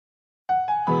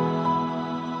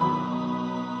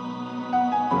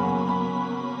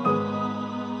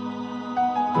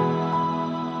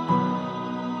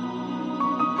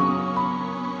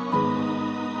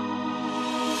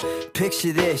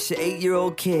Picture this, an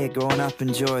 8-year-old kid growing up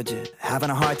in Georgia, having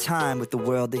a hard time with the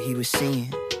world that he was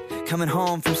seeing. Coming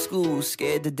home from school,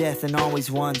 scared to death and always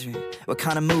wondering what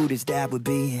kind of mood his dad would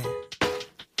be in.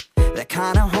 That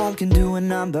kind of home can do a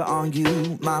number on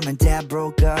you. Mom and dad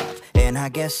broke up, and I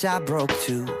guess I broke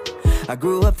too. I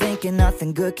grew up thinking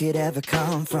nothing good could ever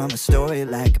come from a story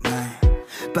like mine.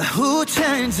 But who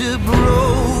turns a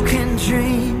broken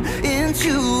dream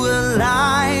into a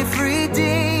life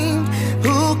redeemed?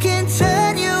 Who can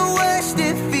turn your worst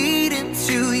defeat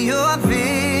into your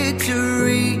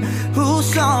victory? Who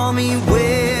saw me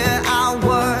where I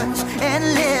was and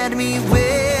led me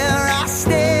where I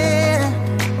stand?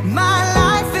 My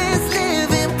life is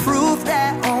living proof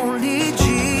that only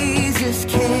Jesus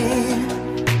can.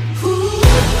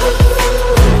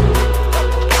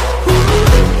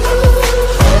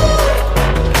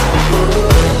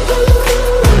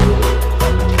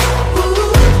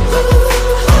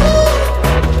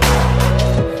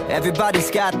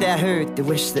 Everybody's got that hurt they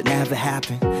wish that never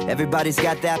happened. Everybody's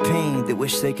got that pain they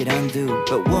wish they could undo.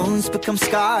 But wounds become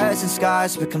scars and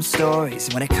scars become stories.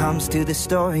 When it comes to the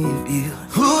story of you,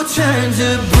 who turns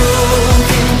a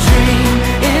broken dream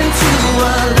into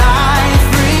a life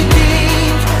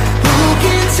redeemed? Who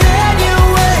can turn your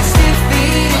worst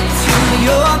defeat into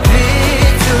your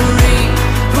victory?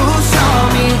 Who saw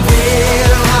me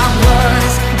where I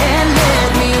was and led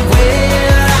me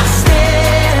where I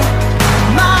stand?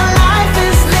 My life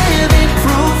is living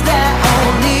proof that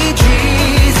only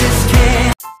Jesus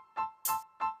can.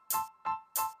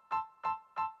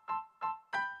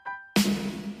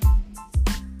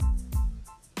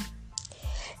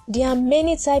 There are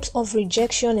many types of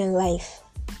rejection in life.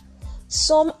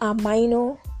 Some are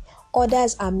minor,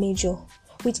 others are major,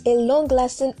 with a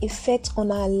long-lasting effect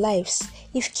on our lives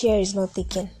if care is not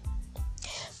taken.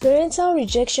 Parental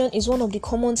rejection is one of the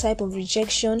common types of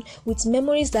rejection, with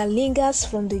memories that lingers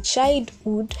from the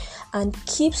childhood and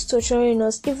keeps torturing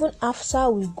us even after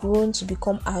we've grown to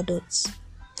become adults.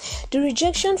 The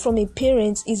rejection from a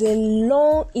parent is a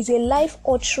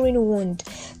life-altering wound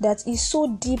that is so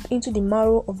deep into the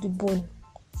marrow of the bone.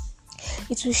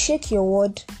 It will shake your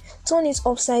world, turn it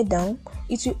upside down,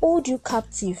 it will hold you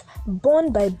captive,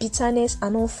 bound by bitterness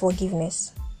and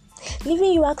unforgiveness,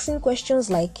 leaving you asking questions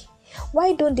like,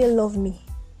 why don't they love me?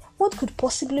 What could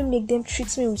possibly make them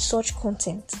treat me with such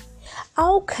contempt?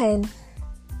 How can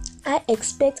I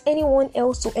expect anyone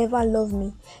else to ever love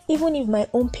me, even if my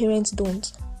own parents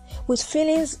don't? With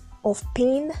feelings of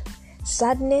pain,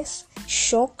 sadness,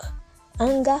 shock,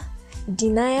 anger,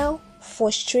 denial,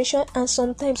 frustration, and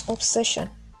sometimes obsession.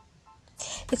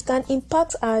 It can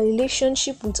impact our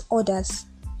relationship with others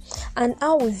and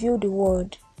how we view the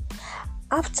world.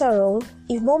 After all,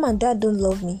 if mom and dad don't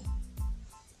love me,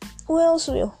 who else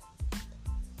will?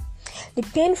 The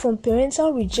pain from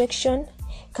parental rejection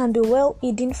can be well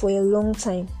hidden for a long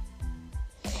time.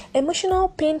 Emotional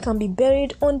pain can be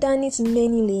buried underneath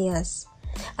many layers,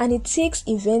 and it takes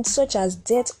events such as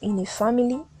death in a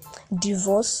family,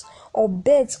 divorce, or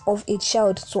birth of a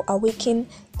child to awaken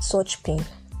such pain.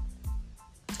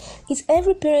 It's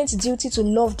every parent's duty to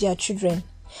love their children,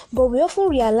 but we often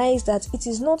realize that it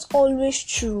is not always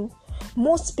true.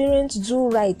 Most parents do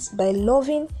right by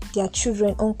loving their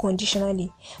children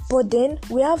unconditionally, but then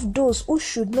we have those who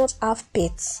should not have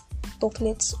pets, talk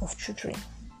less of children.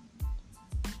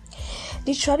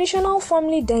 The traditional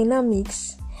family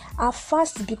dynamics are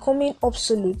fast becoming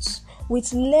obsolete,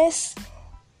 with less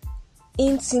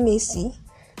intimacy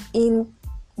in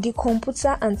the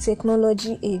computer and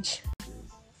technology age,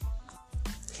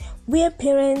 where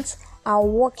parents are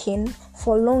working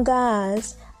for longer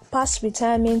hours past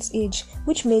retirement age,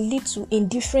 which may lead to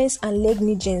indifference and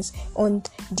negligence on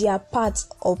their part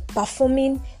of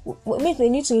performing, may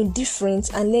lead to indifference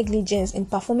and negligence in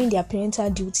performing their parental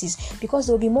duties, because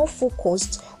they'll be more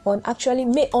focused on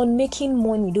making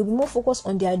money. They'll be more focused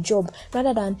on their job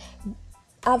rather than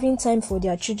having time for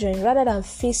their children, rather than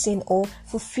facing or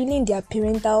fulfilling their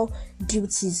parental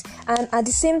duties. And at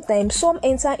the same time, some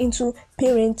enter into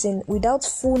parenting without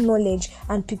full knowledge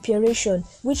and preparation,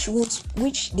 which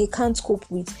they can't cope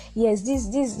with. Yes,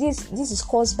 this is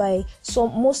caused by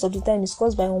most of the time it's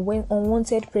caused by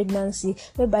unwanted pregnancy,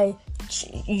 whereby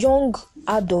young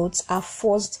adults are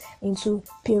forced into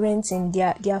parenting.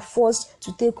 They are forced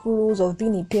to take roles of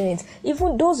being a parent.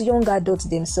 Even those young adults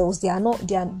themselves, they've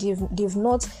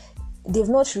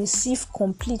not received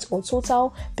complete or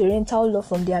total parental love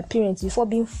from their parents before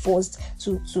being forced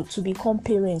to become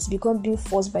parents, being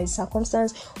forced by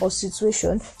circumstance or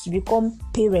situation to become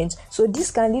parents. So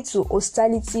this can lead to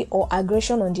hostility or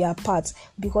aggression on their part,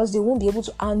 because they won't be able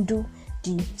to handle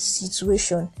the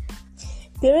situation.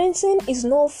 Parenting is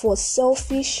not for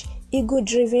selfish,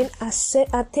 ego-driven,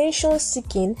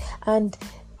 attention-seeking, and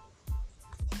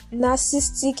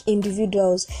narcissistic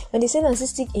individuals. When they say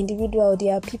narcissistic individual, they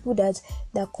are people that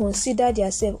consider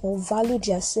themselves or value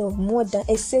themselves more than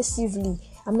excessively.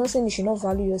 I'm not saying you should not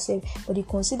value yourself, but they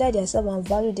consider themselves and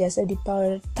value themselves. They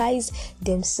prioritize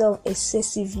themselves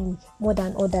excessively more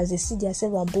than others. They see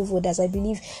themselves above others. I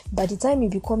believe by the time you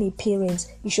become a parent,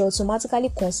 you should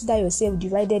automatically consider yourself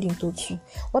divided into two.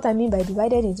 What I mean by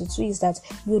divided into two is that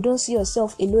you don't see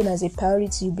yourself alone as a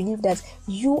priority. You believe that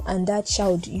you and that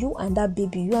child, you and that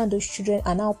baby, you and those children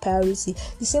are now priority.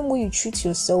 The same way you treat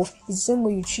yourself is the same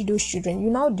way you treat those children.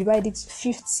 You now divide it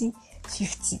 50-50.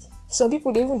 Some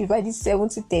people, they even divide it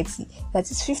 70-30.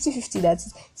 That is 50-50. That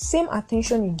is same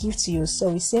attention you give to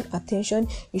yourself, the same attention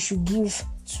you should give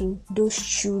to those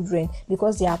children,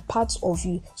 because they are parts of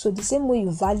you. So the same way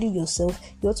you value yourself,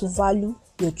 you ought to value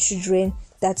your children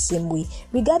that same way.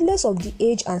 Regardless of the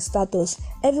age and status,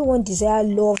 everyone desires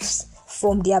love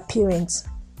from their parents.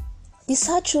 The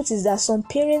sad truth is that some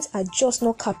parents are just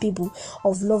not capable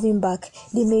of loving back.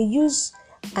 They may use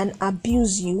and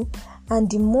abuse you, and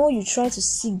the more you try to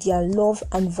seek their love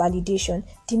and validation,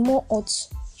 the more hurt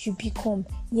you become.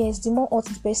 Yes, the more hurt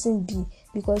the person be,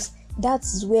 because that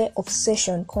is where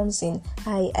obsession comes in.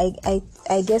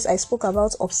 I guess I spoke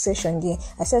about obsession there.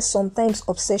 I said sometimes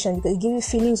obsession because it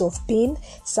gives you feelings of pain,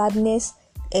 sadness,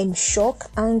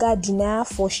 shock, anger, denial,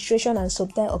 frustration, and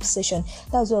sometimes obsession.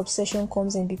 That's where obsession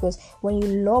comes in, because when you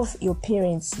love your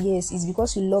parents, yes, it's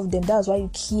because you love them. That's why you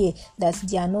care that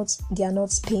they are not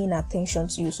paying attention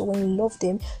to you. So when you love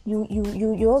them,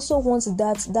 you also want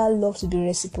that love to be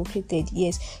reciprocated.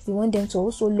 Yes, you want them to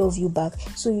also love you back.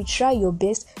 So you try your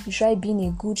best. You try being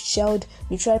a good child.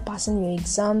 You try passing your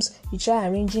exams. You try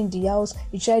arranging the house.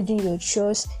 You try doing your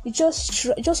chores. You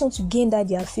just want to gain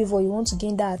their favor. You want to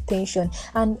gain that attention.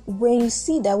 And when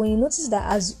you notice that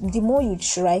as the more you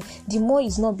try, the more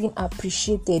it's not being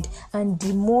appreciated, and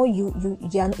the more you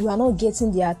are not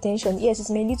getting their attention, yes, it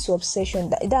may lead to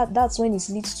obsession. That's when it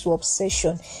leads to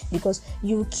obsession, because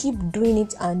you keep doing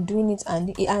it and continue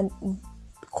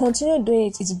doing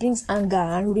it. It brings anger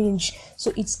and rage,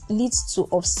 so it leads to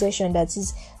obsession. That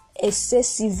is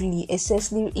excessively you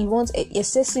excessively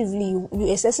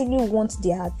want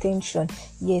their attention.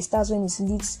 Yes, that's when it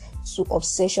leads to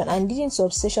obsession, and leading to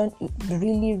obsession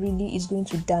really is going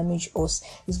to damage us.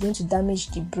 It's going to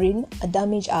damage the brain,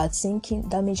 damage our thinking,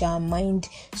 damage our mind.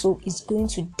 So it's going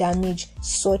to damage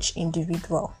such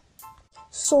individual.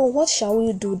 So what shall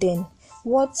we do then?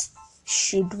 What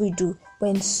should we do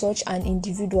when such an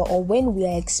individual, or when we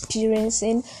are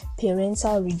experiencing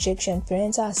parental rejection,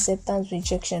 parental acceptance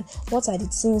rejection? What are the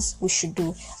things we should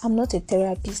do? I'm not a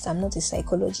therapist, I'm not a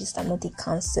psychologist, I'm not a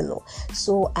counselor.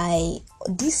 So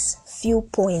these few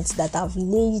points that I've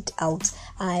laid out,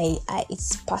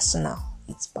 it's personal.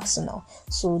 It's personal.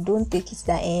 So don't take it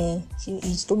that he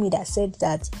told me that said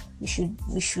that we should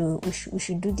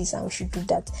do this and we should do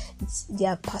that. It's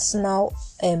their personal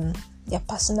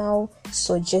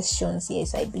suggestions.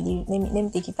 Yes, I believe. Let me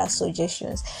take it as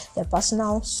suggestions. Their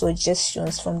personal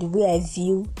suggestions from the way I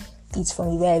view it, from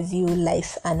the way I view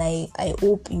life, and I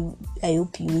hope you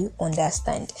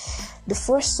understand. The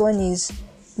first one is,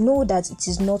 know that it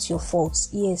is not your fault.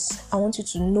 Yes, I want you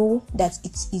to know that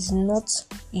it is not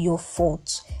your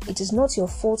fault. It is not your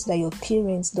fault that your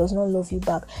parents does not love you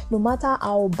back. No matter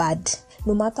how bad,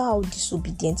 no matter how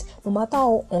disobedient, no matter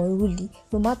how unruly,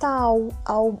 no matter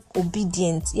how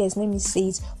obedient, yes, let me say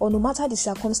it, or no matter the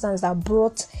circumstance that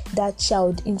brought that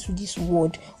child into this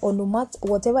world, or no matter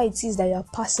whatever it is that you are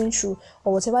passing through,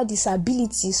 or whatever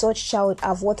disability such child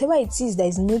have, whatever it is that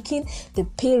is making the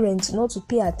parents not to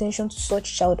pay attention to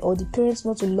such child, or the parents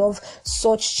not to love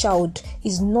such child,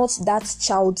 is not that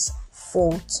child's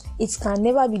fault. It can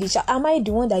never be the child. Am I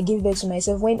the one that gave birth to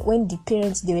myself when the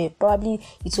parents, they were probably,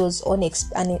 it was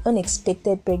an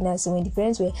unexpected pregnancy, when the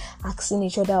parents were asking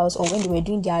each other out, or when they were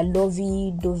doing their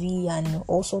lovey-dovey and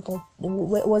all sort of,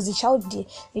 was the child there?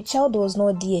 The child was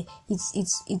not there.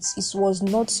 It was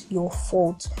not your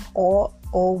fault, or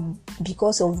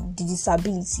because of the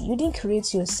disability. You didn't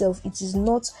create yourself. It is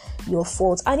not your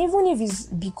fault. And even if it's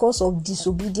because of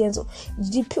disobedience,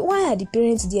 why are the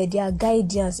parents there? They are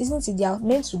guardians, isn't it? They are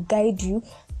meant to guide you,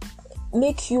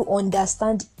 make you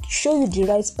understand show you the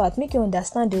right path, make you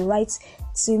understand the right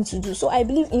thing to do. So I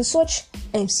believe in such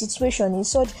situation,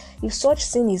 if such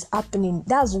thing is happening,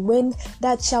 that's when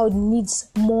that child needs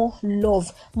more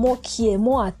love, more care,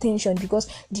 more attention, because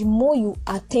the more you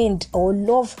attend or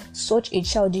love such a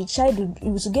child, the child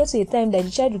will get to a time that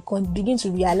the child will begin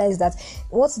to realize that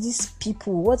what this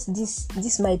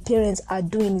my parents are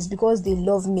doing is because they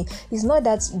love me. It's not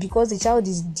that because the child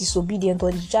is disobedient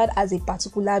or the child has a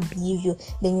particular behavior,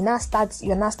 then you now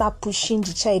start pushing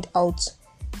the child out.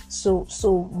 So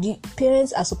the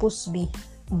parents are supposed to be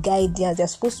guidance, they're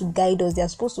supposed to guide us, they're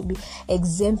supposed to be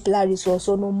exemplary. So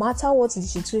no matter what the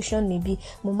situation may be,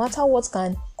 no matter what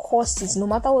can cause it, no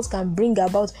matter what can bring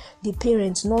about the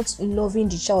parents not loving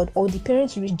the child or the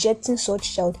parents rejecting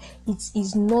such child, it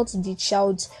is not the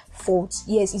child's fault.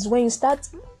 Yes, it's when you start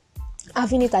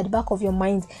having it at the back of your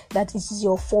mind that it is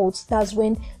your fault, that's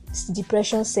when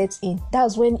depression sets in.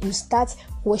 That's when you start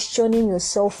questioning your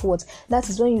self-worth. That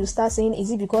is when you start saying,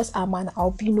 is it because I'm an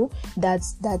albino that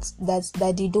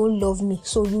they don't love me?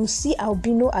 So you see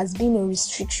albino as being a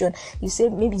restriction. You say,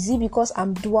 maybe is it because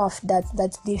I'm dwarf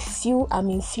that they feel I'm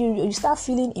inferior? You start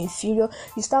feeling inferior.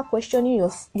 You start questioning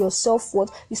your self-worth.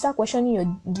 You start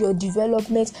questioning your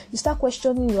development. You start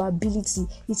questioning your ability.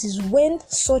 It is when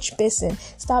such person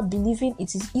start believing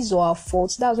it is his or her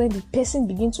fault. That's when the person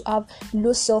begins to have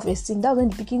low self-esteem. That's when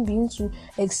the person begins to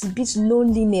exhibit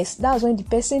loneliness. That's when the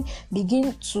person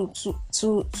begin to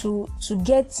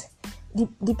get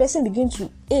the person begin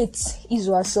to hate his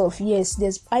or herself. Yes,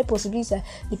 there's high possibility that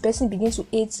the person begins to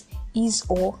hate his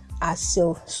or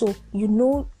herself. So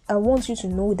I want you to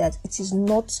know that it is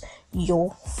not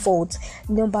your fault.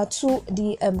 Number 2,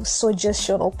 the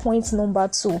suggestion or point number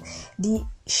 2, the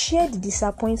share the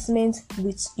disappointment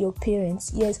with your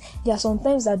parents. Yes, there are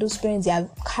sometimes that those parents, they are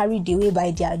carried away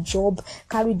by their job,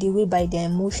 carried away by their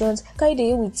emotions, carried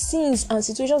away with things and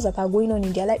situations that are going on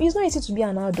in their life. It's not easy to be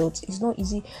an adult. It's not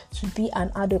easy to be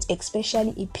an adult,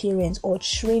 especially a parent or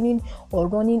training or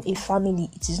running a family.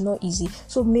 It is not easy.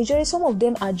 So some of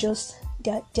them are just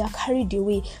they are carried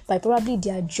away by probably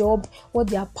their job, what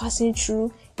they are passing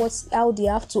through, how they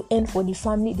have to earn for the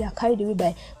family. They are carried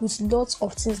away with lots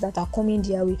of things that are coming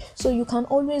their way. So you can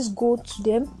always go to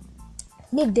them,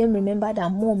 make them remember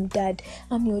that, Mom, Dad,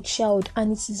 I'm your child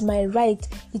and it is my right.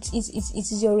 It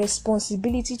is your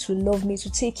responsibility to love me,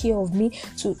 to take care of me,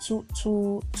 to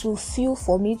feel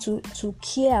for me, to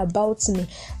care about me.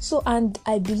 So, and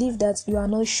I believe that you are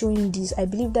not showing this. I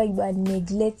believe that you are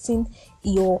neglecting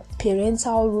your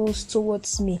parental rules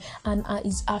towards me, and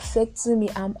it's affecting me.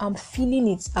 I'm feeling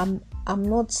it. I'm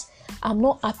not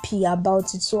happy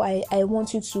about it. So I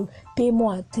want you to pay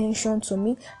more attention to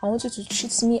me. I want you to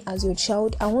treat me as your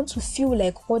child. I want to feel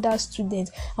like other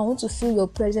students. I want to feel your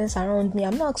presence around me.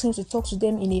 I'm not asking you to talk to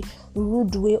them in a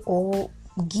rude way or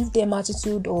give them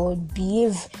attitude or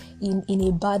behave in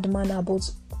a bad manner, but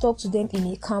talk to them in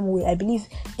a calm way. I believe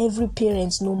every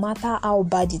parent, no matter how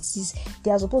bad it is,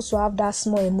 they are supposed to have that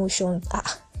small emotion.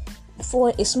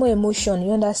 For a small emotion,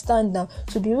 you understand now,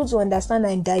 to be able to understand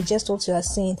and digest what you are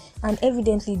saying, and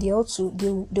evidently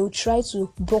they'll try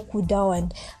to buckle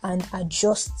down and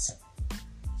adjust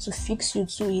to fix you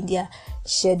too in their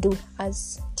schedule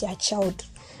as their child.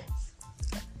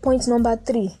 Point number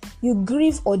 3, you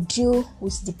grieve or deal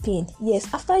with the pain.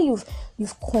 Yes, after you've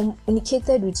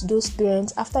communicated with those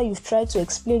parents, after you've tried to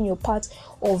explain your part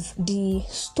of the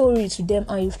story to them,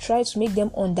 and you've tried to make them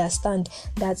understand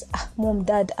that, Mom,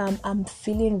 Dad, I'm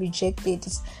feeling rejected.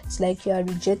 It's like you are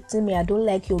rejecting me. I don't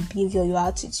like your behavior, your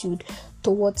attitude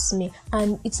towards me,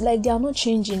 and it's like they are not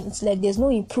changing. It's like there's no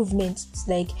improvement. It's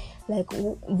like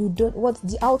you don't, what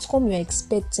the outcome you're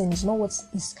expecting is not what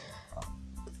is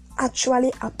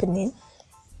actually happening.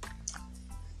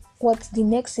 What the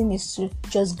next thing is to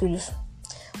just grieve.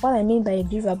 What I mean by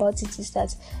grieve about it is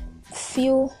that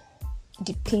feel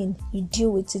the pain, you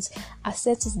deal with it,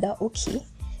 accept it that, okay,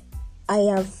 I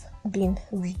have been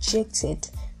rejected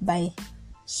by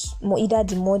either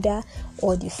the mother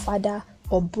or the father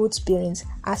or both parents.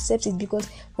 Accept it, because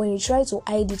when you try to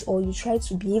hide it or you try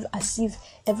to behave as if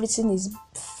everything is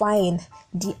fine,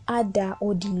 the harder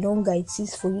or the longer it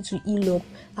is for you to heal up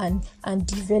and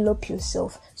develop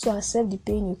yourself. So accept the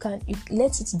pain. You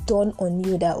let it dawn on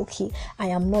you that, okay, I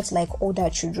am not like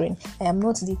other children. I am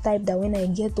not the type that when I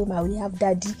get home I will have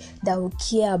daddy that will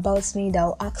care about me, that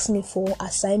will ask me for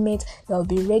assignment, that will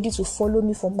be ready to follow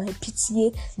me for my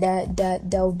PTA,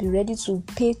 that will be ready to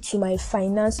pay to my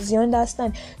finances. You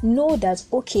understand? Know that,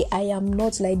 okay, I am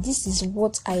not like, this is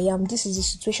what I am, this is the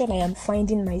situation I am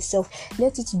finding myself.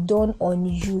 Let it dawn on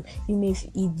you.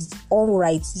 It's all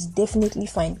right, it's definitely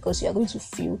fine, because you are going to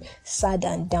feel sad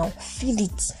and down. Feel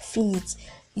it.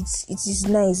 it is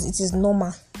nice, it is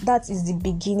normal. That is the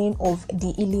beginning of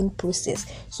the healing process.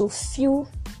 So feel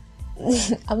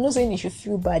I'm not saying you should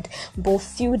feel bad, but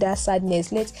feel that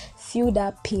sadness. Let's feel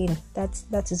that pain.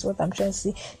 That is what I'm trying to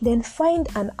say. Then find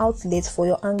an outlet for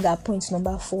your anger. Point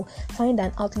number 4. Find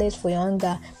an outlet for your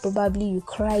anger. Probably you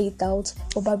cry it out.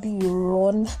 Probably you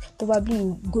run. Probably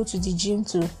you go to the gym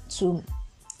to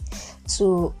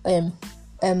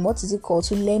what is it called,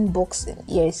 to learn boxing.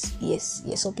 Yes.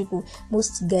 Some people,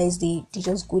 most guys, they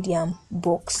just go there and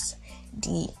box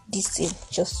this thing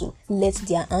just to let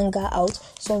their anger out.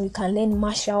 Some you can learn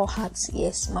martial arts.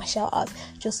 Yes, martial arts,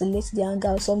 just to let their anger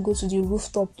out. Some go to the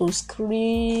rooftop to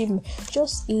scream.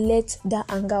 Just let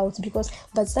that anger out, because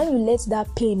by the time you let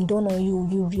that pain dawn on you,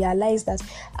 you realize that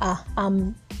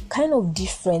I'm kind of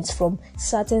different from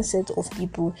certain set of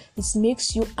people. It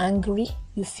makes you angry,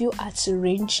 you feel at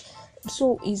range.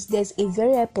 So there's a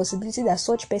very high possibility that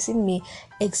such person may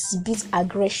exhibit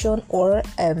aggression or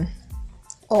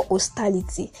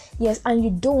hostility. Yes, and you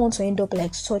don't want to end up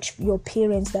like such your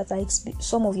parents that are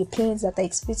some of your parents that are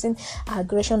experiencing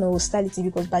aggression or hostility,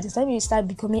 because by the time you start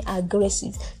becoming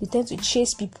aggressive, you tend to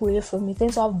chase people away from you, you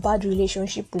tend to have bad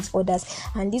relationship with others,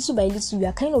 and little by little you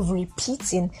are kind of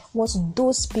repeating what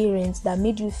those parents that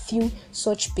made you feel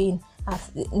such pain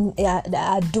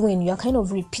are doing. You are kind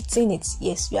of repeating it.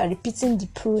 Yes, you are repeating the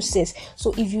process.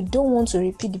 So if you don't want to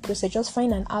repeat the process, just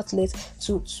find an outlet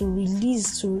to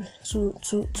release, to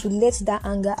let that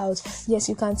anger out. Yes,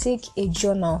 you can take a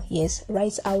journal. Yes,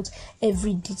 write out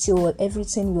every detail of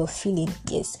everything you're feeling.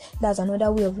 Yes, that's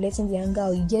another way of letting the anger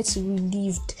out. You get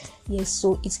relieved. Yes,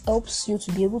 so it helps you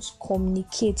to be able to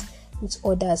communicate with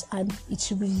others, and it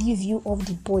will relieve you of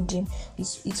the burden.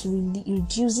 It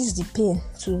reduces the pain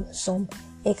to some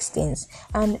extent.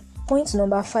 And point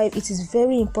number 5, it is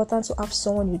very important to have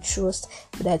someone you trust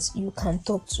that you can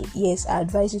talk to. Yes, I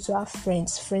advise you to have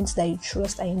friends that you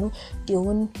trust, and you know they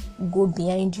won't go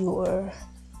behind you, or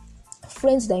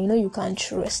friends that you know you can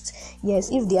trust.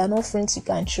 Yes, if they are not friends you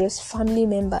can trust, family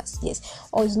members. Yes,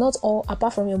 or it's not all,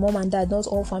 apart from your mom and dad, not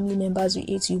all family members will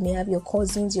hate you. You may have your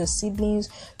cousins, your siblings,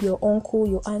 your uncle,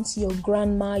 your auntie, your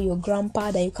grandma, your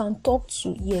grandpa that you can talk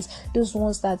to. Yes, those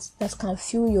ones that can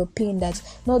feel your pain, that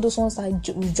not those ones that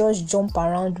just jump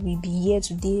around. Will be here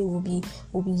today, will be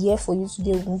here for you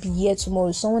today, will be here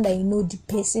tomorrow. Someone that you know the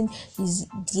person is,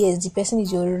 yes, the person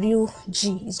is your real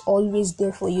G, is always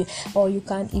there for you. Or you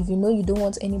can, if you know you don't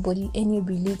want anybody, any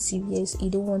relative, yes, you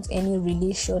don't want any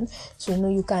relation, so you know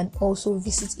you can also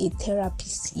visit a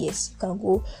therapist. Yes, you can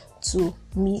go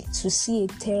to see a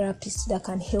therapist that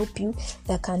can help you,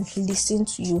 that can listen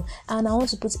to you. And I want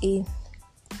to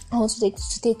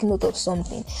take note of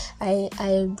something.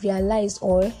 I realized,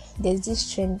 or there's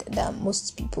this trend that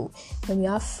most people, when you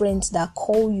have friends that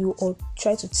call you or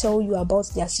try to tell you about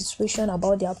their situation,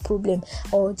 about their problem,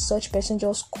 or such person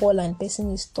just call and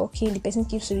person is talking, the person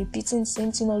keeps repeating the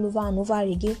same thing all over and over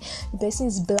again, the person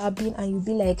is blabbing, and you'll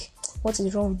be like, what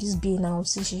is wrong with this being now?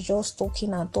 See, she's just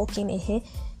talking and talking.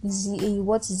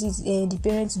 What is it? The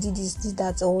parents did this,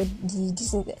 that, or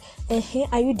this.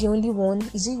 Are you the only one?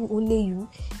 Is it only you?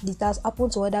 It has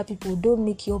happened to other people. Don't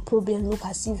make your problem look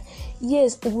as if.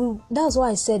 Yes, that's why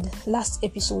I said last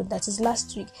episode, that is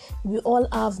last week, we all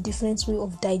have different way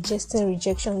of digesting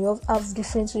rejection. We all have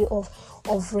different way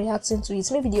of reacting to it.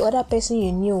 Maybe the other person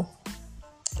you knew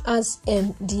as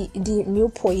the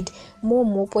mucoid, more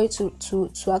mucoid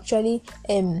to actually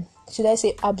should I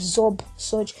say absorb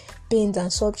such pains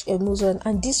and such emotions,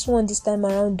 and this time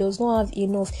around does not have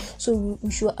enough. So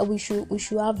we should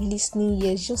have listening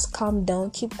ears. Just calm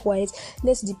down, keep quiet,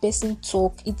 let the person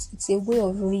talk. It's a way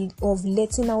of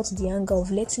letting out the anger,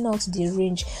 of letting out the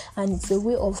rage, and it's a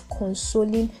way of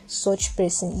consoling such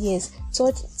person. Yes,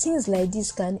 such things like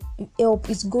this can help.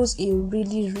 It goes a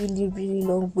really, really, really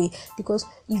long way, because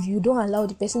if you don't allow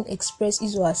the person express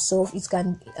his or herself, it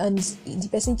can, and the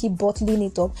person keep bottling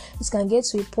it up, it can get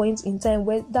to a point in time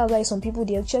where that's why some people,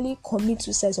 they actually commit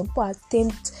suicide. Some people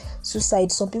attempt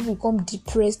suicide. Some people become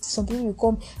depressed. Some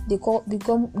people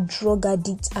become drug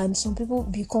addicts, and some people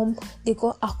become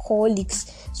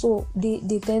alcoholics. So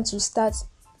they tend to start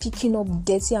picking up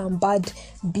dirty and bad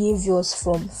behaviors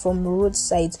from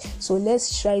roadsides. So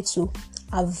let's try to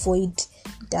avoid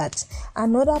that.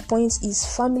 Another point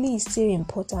is family is still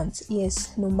important.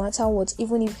 Yes, no matter what,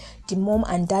 even if the mom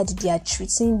and dad, they are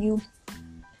treating you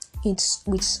it's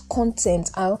with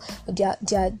content, how they're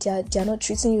not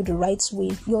treating you the right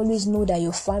way. You always know that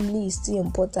your family is still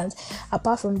important.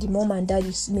 Apart from the mom and dad,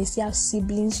 you may still have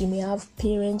siblings, you may have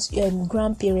parents,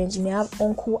 grandparents, you may have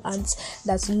uncle, aunts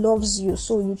that loves you.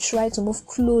 So you try to move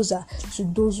closer to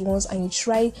those ones, and you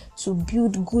try to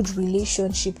build good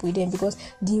relationship with them, because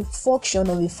the function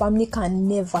of a family can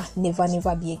never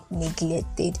be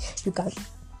neglected. You can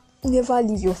never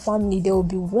leave your family. There will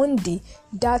be one day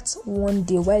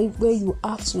where you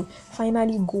have to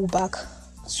finally go back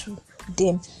to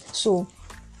them. So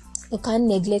you can't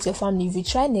neglect your family. If you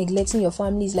try neglecting your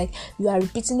family, it's like you are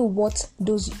repeating what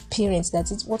those parents,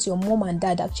 that is what your mom and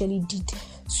dad actually did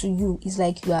to you. It's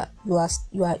like you are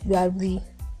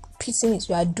repeating it.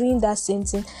 You are doing that same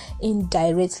thing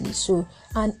indirectly. So,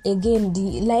 and again,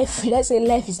 life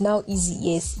is now easy.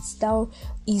 Yes, it's now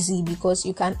easy because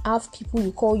you can have people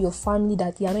you call your family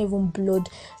that they are not even blood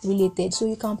related. So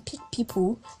you can pick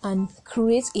people and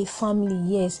create a family.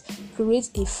 Yes, create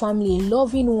a family, a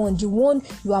loving one, the one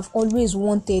you have always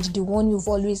wanted, the one you've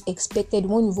always expected, the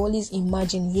one you've always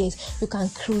imagined. Yes, you can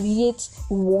create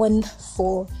one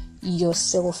for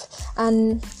yourself.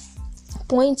 And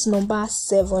point number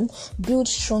 7, build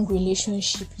strong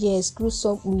relationship. Yes, build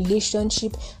strong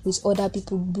relationship with other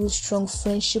people, build strong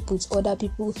friendship with other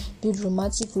people, build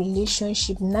romantic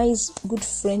relationship, nice, good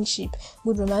friendship,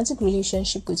 good romantic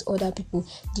relationship with other people.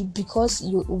 Because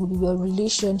your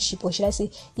relationship, or should I say,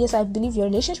 yes, I believe your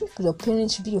relationship with your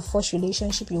parents should be your first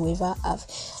relationship you will ever have.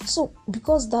 So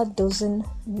because that doesn't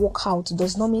work out,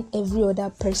 does not mean every other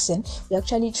person will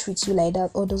actually treat you like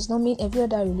that, or does not mean every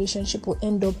other relationship will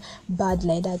end up bad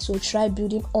like that. So try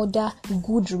building other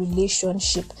good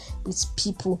relationship with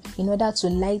people in order to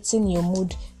lighten your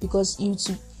mood, because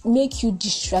to make you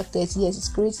distracted. Yes,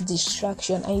 it creates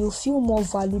distraction, and you feel more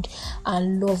valued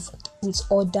and loved with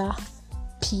other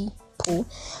people.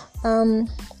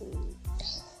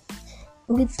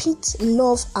 Repeat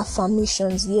love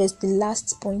affirmations. Yes, the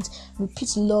last point,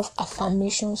 repeat love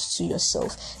affirmations to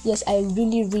yourself. Yes, I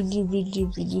really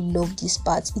love this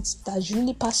part. It has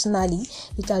really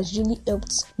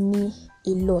helped me a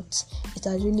lot. It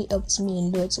has really helped me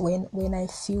a lot when I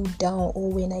feel down, or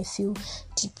when I feel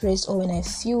depressed, or when I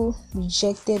feel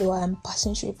rejected, or I'm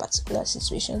passing through a particular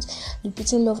situations.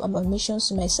 Repeating love affirmations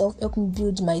to myself helped me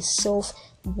build myself.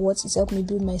 It helped me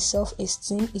build my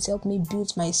self-esteem. It helped me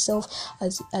build myself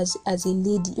as a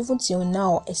lady. Even till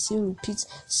now, I still repeat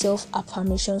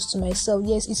self-affirmations to myself.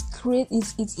 Yes, it's great.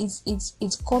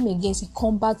 It's come against. It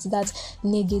combats that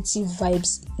negative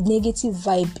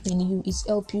vibe in you. It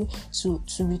helps you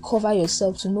to recover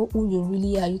yourself, to know who you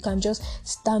really are. You can just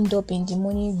stand up in the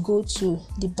morning, go to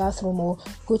the bathroom, or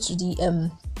go to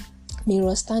the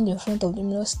mirror, stand in front of the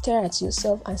mirror, stare at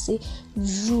yourself, and say,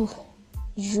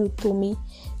 you told me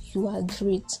you are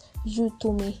great. You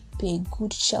told me be a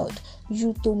good child.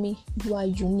 You told me you are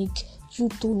unique. You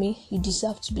told me you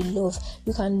deserve to be loved.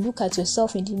 You can look at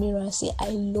yourself in the mirror and say,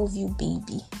 I love you,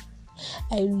 baby.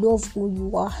 I love who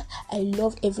you are. I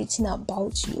love everything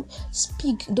about you.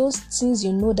 Speak those things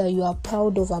you know that you are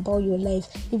proud of about your life.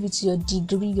 If it's your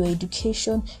degree, your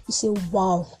education, you say,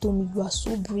 wow, Tommy, you are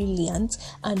so brilliant,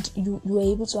 and you were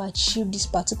able to achieve this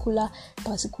particular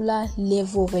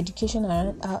level of education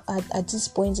at this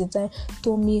point in time.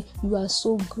 Tommy, you are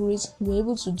so great. You were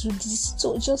able to do this.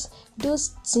 So just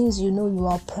those things you know you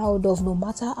are proud of, no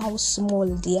matter how small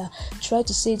they are. Try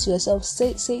to say to yourself,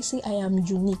 say I am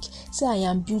unique. Say I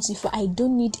am beautiful. I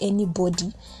don't need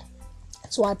anybody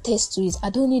to attest to it. I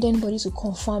don't need anybody to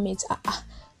confirm it.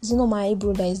 It's not my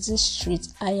eyebrow that is this straight.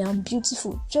 I am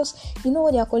beautiful. Just, you know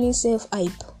what they are calling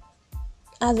self-hype.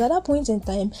 As at that point in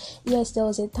time, yes, there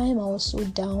was a time I was so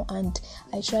down, and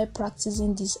I tried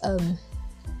practicing these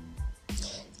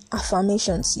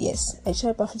affirmations. Yes, I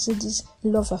tried practicing these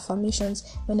love affirmations.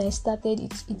 When I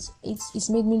started, it's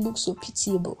made me look so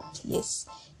pitiable. Yes,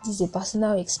 this is a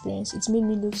personal experience. It made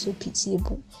me look so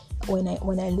pitiable. When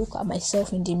I look at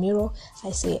myself in the mirror, I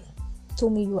say,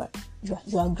 Tommy, you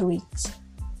are great.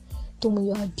 Tommy,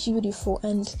 you are beautiful.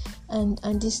 And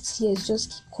these tears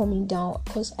just keep coming down,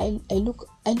 because I look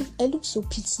so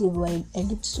pitiable. I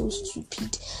look so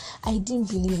stupid. I didn't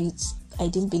believe it. I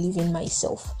didn't believe in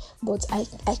myself, but I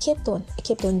kept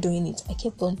on doing it. I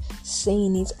kept on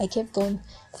saying it. I kept on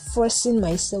forcing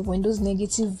myself when those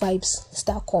negative vibes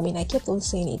start coming. I kept on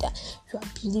saying it, that you are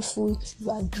beautiful, you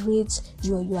are great,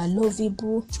 you are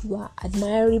lovable, you are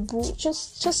admirable.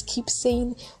 Just keep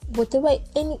saying whatever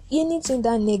anything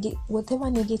that whatever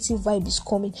negative vibe is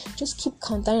coming, just keep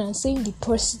countering and saying the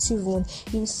positive one.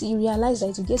 You realize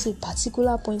that it gets a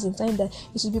particular point in time that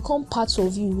it will become part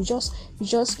of you. You just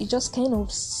kind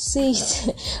of say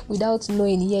it without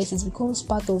knowing. Yes, it becomes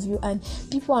part of you, and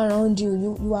people around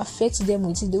you affect them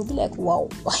with it. They'll be like, wow.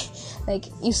 Like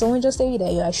if someone just tell you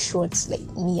that you are short, like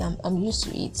me, I'm used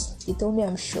to it. They told me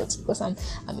I'm short because I'm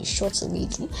a short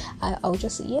lady. I'll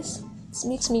just say yes. It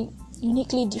makes me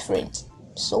uniquely different.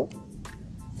 So,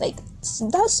 like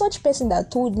that such person that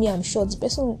told me I'm short, the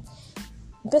person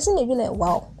may be like,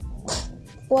 wow,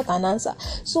 what an answer.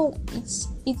 So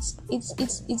it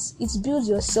builds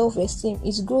your self-esteem.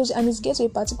 It grows, and it gets to a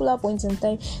particular point in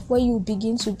time where you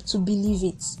begin to believe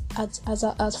it. At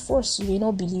first you may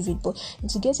not believe it, but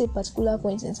it gets a particular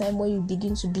point in time where you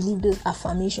begin to believe those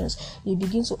affirmations. You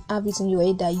begin to have it in your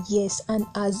head that yes, and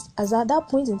as at that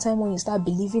point in time when you start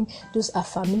believing those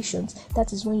affirmations,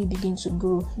 that is when you begin to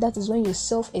grow. That is when your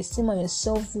self-esteem and your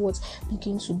self-worth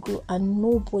begin to grow. And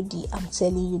nobody, I'm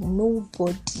telling you,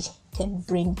 nobody can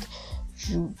bring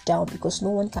you down, because no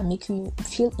one can make you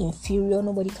feel inferior.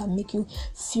 Nobody can make you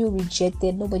feel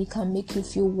rejected. Nobody can make you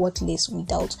feel worthless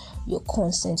without your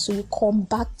consent. So you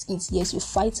combat it. Yes, you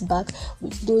fight back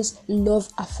with those love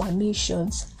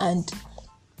affirmations and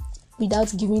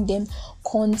without giving them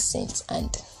consent.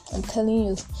 And I'm telling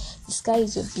you, the sky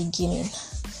is your beginning.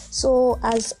 So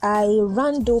as I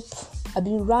round off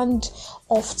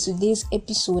today's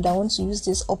episode, I want to use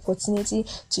this opportunity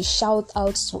to shout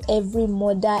out to every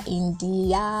mother in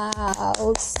the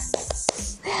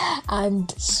house and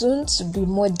soon to be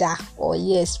mother, or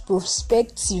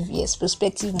prospective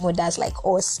mothers like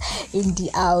us in the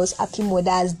house. Happy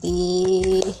Mother's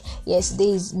Day. Yes, today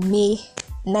is May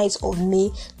 9th of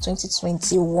May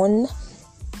 2021.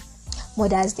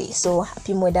 Mother's Day. So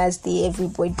happy Mother's Day,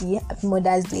 everybody. Happy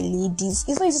Mother's Day, ladies.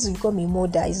 It's not easy to become a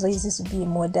mother. It's not easy to be a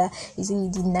mother. Is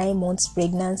it the 9 months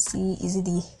pregnancy? Is it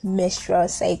the menstrual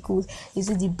cycle? Is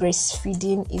it the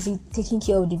breastfeeding? Is it taking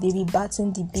care of the baby,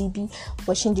 bathing the baby,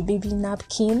 washing the baby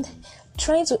napkin?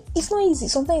 It's not easy.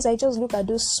 Sometimes I just look at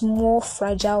those small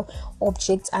fragile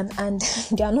objects and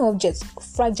they are not objects,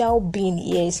 fragile being,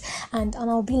 yes, and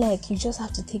I'll be like, you just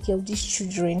have to take care of these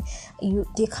children.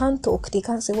 They can't talk, they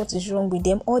can't say what is wrong with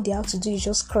them. All they have to do is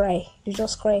just cry. They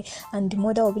just cry, and the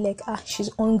mother will be like,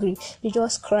 she's hungry. They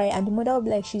just cry, and the mother will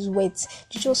be like, she's wet.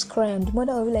 They just cry, and the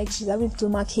mother will be like, she's having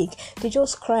stomachache. They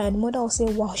just cry, and the mother will say,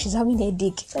 wow, she's having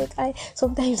headache. Like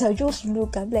sometimes I just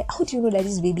look and be like, how do you know that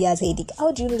this baby has headache?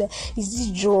 How do you know that is this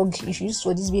drug is used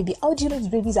for this baby? How do you know this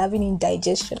baby is having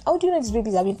indigestion? How do you know this baby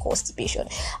is having constipation?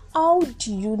 How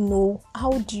do you know?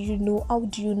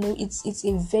 It's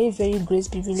a very, very great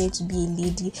privilege to be a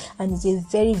lady, and it's a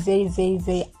very, very, very,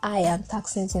 very high and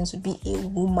taxing thing to be a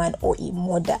woman or a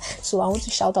mother. So I want to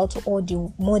shout out to all the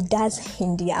mothers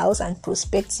in the house and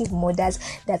prospective mothers,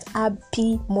 that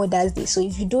happy Mother's Day. So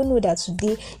if you don't know that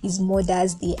today is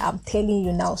Mother's Day, I'm telling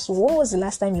you now. So when was the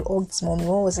last time you hugged mommy?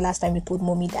 When was the last time you told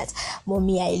mommy that,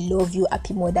 mommy, I love you,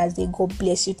 happy Mother's Day, God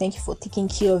bless you, thank you for taking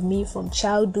care of me from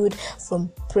childhood,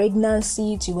 from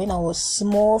pregnancy to when I was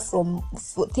small, for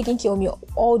taking care of me,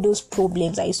 all those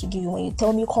problems I used to give you when you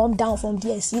tell me, calm down from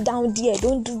there, sit down there,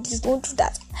 don't do this, don't do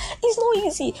that. It's not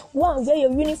easy. One, wear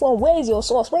your uniform, where is your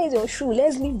socks, where is your shoe,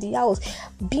 let's leave the house.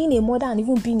 Being a mother and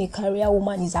even being a career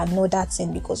woman is another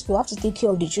thing, because you have to take care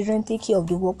of the children, take care of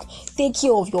the work, take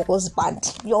care of your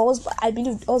husband. I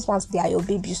believe husbands, they are your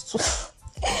babies too.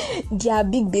 They are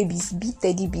big babies, big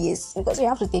teddy bears, because you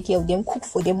have to take care of them, cook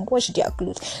for them, wash their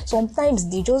clothes. Sometimes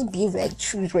they just behave like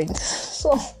children.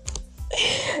 So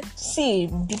see,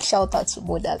 big shout out to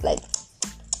mothers. Like,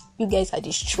 you guys are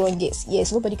the strongest.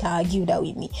 Yes, nobody can argue that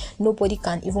with me. Nobody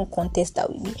can even contest that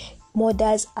with me.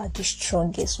 Mothers are the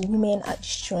strongest. Women are the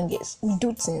strongest. We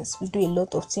do things. We do a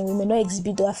lot of things. We may not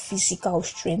exhibit that physical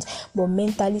strength, but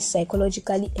mentally,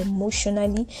 psychologically,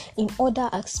 emotionally, in other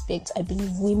aspects, I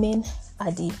believe women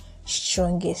are the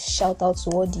strongest. Shout out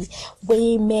to all the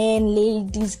women,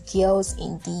 ladies, girls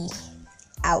in the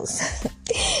house.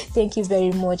 Thank you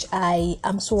very much. I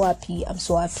am so happy.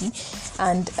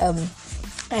 And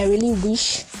I really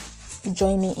wish you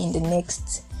join me in the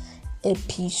next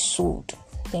episode.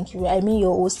 Thank you. I mean,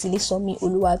 your host, Lisomi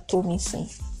Oluwatomisin.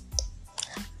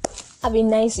 Have a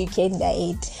nice weekend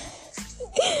ahead.